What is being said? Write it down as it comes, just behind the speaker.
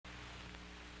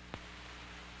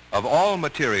Of all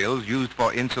materials used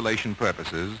for insulation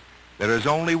purposes, there is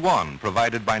only one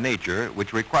provided by nature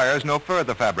which requires no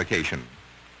further fabrication: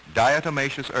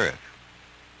 diatomaceous earth.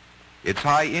 Its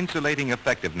high insulating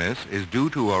effectiveness is due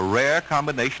to a rare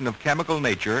combination of chemical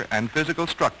nature and physical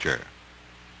structure.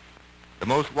 The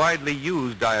most widely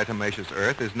used diatomaceous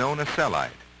earth is known as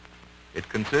sellite. It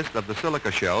consists of the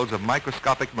silica shells of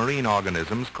microscopic marine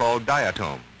organisms called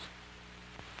diatoms.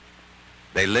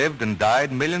 They lived and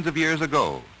died millions of years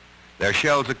ago, their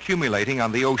shells accumulating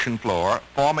on the ocean floor,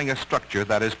 forming a structure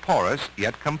that is porous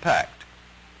yet compact.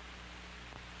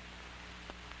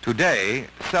 Today,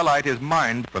 sellite is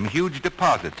mined from huge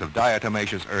deposits of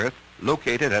diatomaceous earth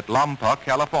located at Lompoc,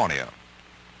 California.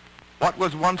 What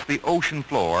was once the ocean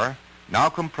floor now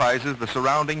comprises the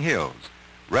surrounding hills,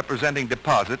 representing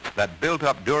deposits that built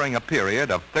up during a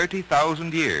period of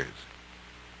 30,000 years.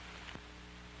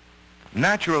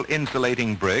 Natural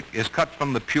insulating brick is cut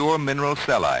from the pure mineral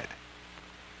sellite.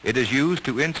 It is used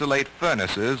to insulate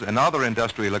furnaces and other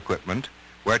industrial equipment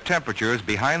where temperatures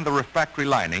behind the refractory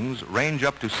linings range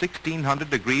up to 1,600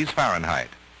 degrees Fahrenheit.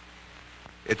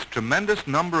 Its tremendous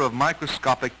number of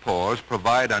microscopic pores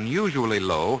provide unusually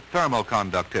low thermal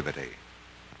conductivity.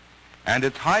 And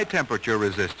its high temperature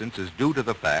resistance is due to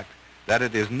the fact that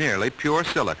it is nearly pure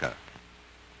silica.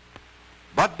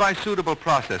 But by suitable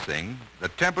processing, the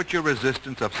temperature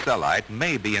resistance of sellite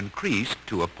may be increased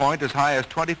to a point as high as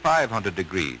 2,500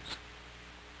 degrees.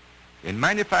 In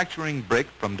manufacturing brick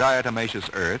from diatomaceous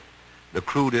earth, the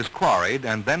crude is quarried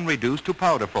and then reduced to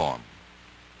powder form.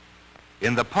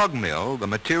 In the pug mill, the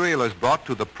material is brought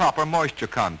to the proper moisture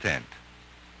content.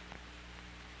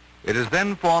 It is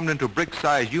then formed into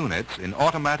brick-sized units in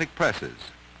automatic presses.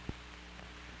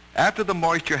 After the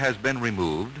moisture has been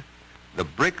removed, the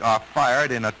brick are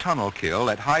fired in a tunnel kiln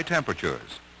at high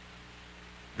temperatures.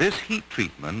 This heat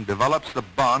treatment develops the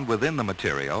bond within the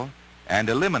material and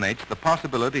eliminates the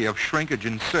possibility of shrinkage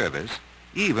in service,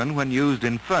 even when used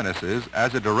in furnaces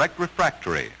as a direct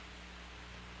refractory.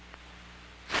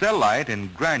 Sellite in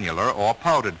granular or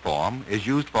powdered form is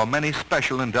used for many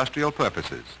special industrial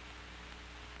purposes.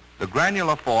 The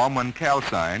granular form, when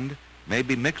calcined, may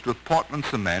be mixed with Portland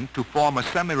cement to form a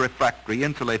semi-refractory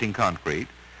insulating concrete,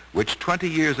 which 20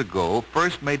 years ago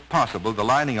first made possible the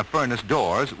lining of furnace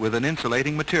doors with an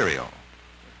insulating material.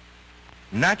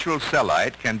 Natural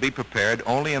sellite can be prepared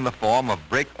only in the form of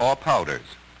brick or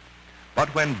powders,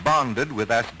 but when bonded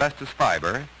with asbestos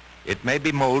fiber, it may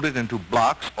be molded into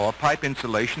blocks or pipe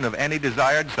insulation of any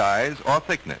desired size or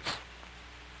thickness.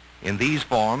 In these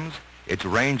forms, its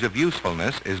range of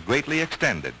usefulness is greatly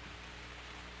extended.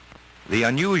 The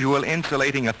unusual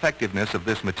insulating effectiveness of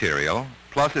this material,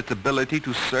 plus its ability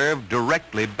to serve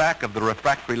directly back of the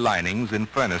refractory linings in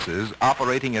furnaces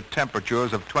operating at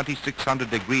temperatures of 2,600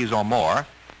 degrees or more,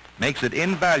 makes it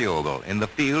invaluable in the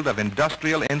field of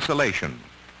industrial insulation.